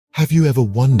Have you ever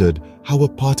wondered how a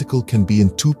particle can be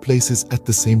in two places at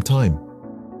the same time?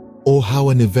 Or how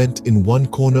an event in one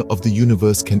corner of the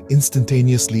universe can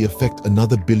instantaneously affect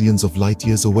another billions of light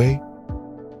years away?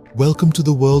 Welcome to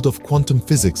the world of quantum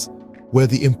physics, where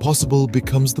the impossible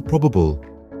becomes the probable,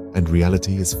 and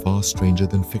reality is far stranger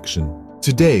than fiction.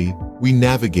 Today, we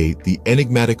navigate the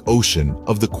enigmatic ocean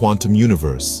of the quantum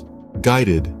universe,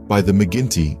 guided by the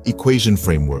McGinty equation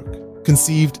framework.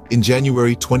 Conceived in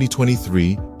January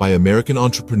 2023 by American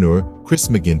entrepreneur Chris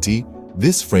McGinty,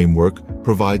 this framework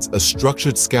provides a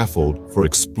structured scaffold for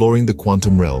exploring the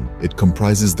quantum realm. It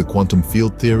comprises the quantum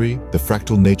field theory, the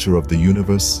fractal nature of the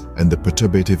universe, and the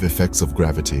perturbative effects of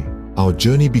gravity. Our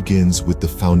journey begins with the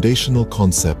foundational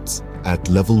concepts at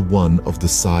level 1 of the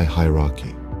psi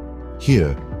hierarchy.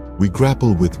 Here, we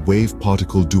grapple with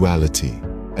wave-particle duality,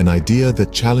 an idea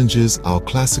that challenges our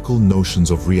classical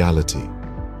notions of reality.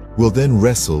 We'll then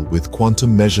wrestle with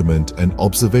quantum measurement and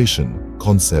observation,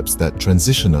 concepts that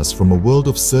transition us from a world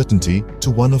of certainty to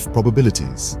one of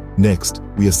probabilities. Next,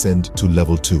 we ascend to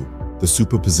level 2, the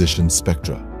superposition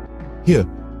spectra. Here,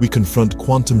 we confront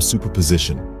quantum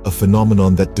superposition, a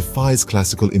phenomenon that defies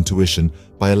classical intuition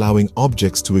by allowing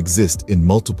objects to exist in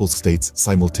multiple states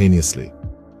simultaneously.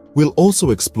 We'll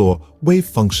also explore wave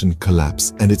function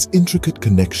collapse and its intricate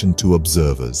connection to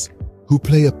observers, who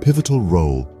play a pivotal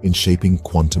role in shaping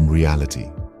quantum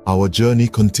reality. Our journey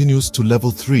continues to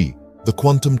level 3, the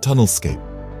quantum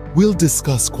tunnelscape. We'll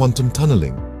discuss quantum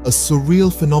tunneling, a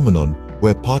surreal phenomenon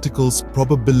where particles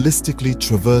probabilistically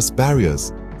traverse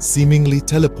barriers, seemingly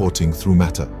teleporting through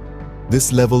matter.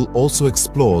 This level also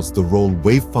explores the role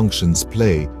wave functions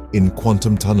play in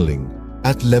quantum tunneling.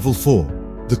 At level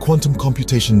 4, the quantum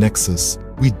computation nexus,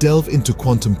 we delve into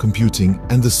quantum computing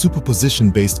and the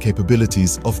superposition-based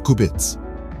capabilities of qubits.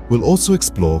 We'll also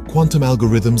explore quantum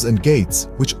algorithms and gates,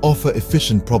 which offer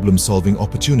efficient problem-solving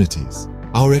opportunities.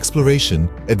 Our exploration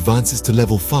advances to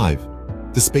level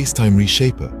 5, the space-time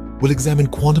reshaper. We'll examine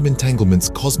quantum entanglement's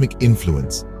cosmic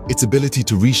influence, its ability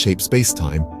to reshape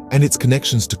space-time, and its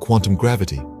connections to quantum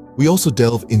gravity. We also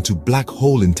delve into black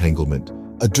hole entanglement,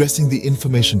 addressing the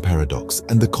information paradox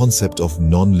and the concept of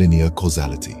nonlinear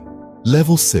causality.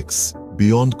 Level 6,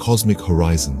 Beyond Cosmic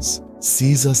Horizons,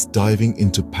 sees us diving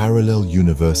into parallel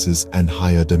universes and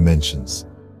higher dimensions,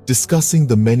 discussing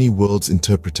the many worlds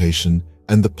interpretation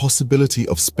and the possibility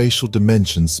of spatial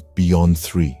dimensions beyond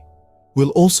 3.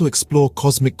 We'll also explore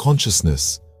cosmic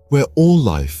consciousness, where all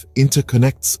life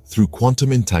interconnects through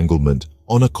quantum entanglement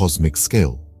on a cosmic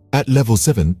scale. At level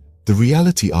 7, the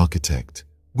reality architect,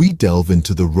 we delve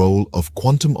into the role of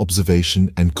quantum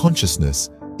observation and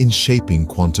consciousness in shaping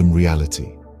quantum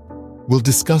reality. We'll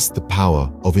discuss the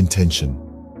power of intention,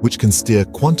 which can steer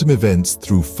quantum events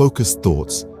through focused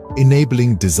thoughts,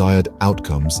 enabling desired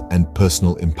outcomes and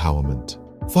personal empowerment.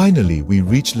 Finally, we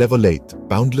reach level 8,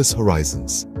 Boundless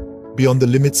Horizons, beyond the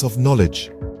limits of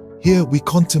knowledge. Here we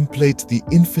contemplate the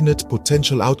infinite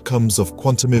potential outcomes of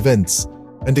quantum events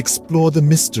and explore the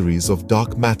mysteries of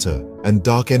dark matter and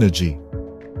dark energy.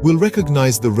 We'll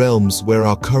recognize the realms where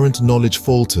our current knowledge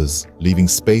falters, leaving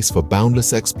space for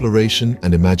boundless exploration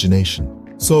and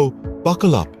imagination. So,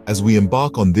 buckle up as we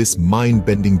embark on this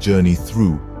mind-bending journey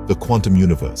through the quantum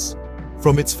universe.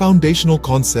 From its foundational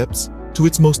concepts to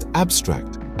its most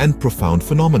abstract and profound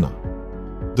phenomena.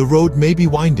 The road may be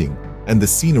winding and the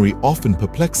scenery often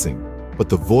perplexing, but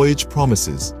the voyage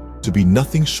promises to be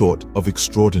nothing short of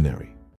extraordinary.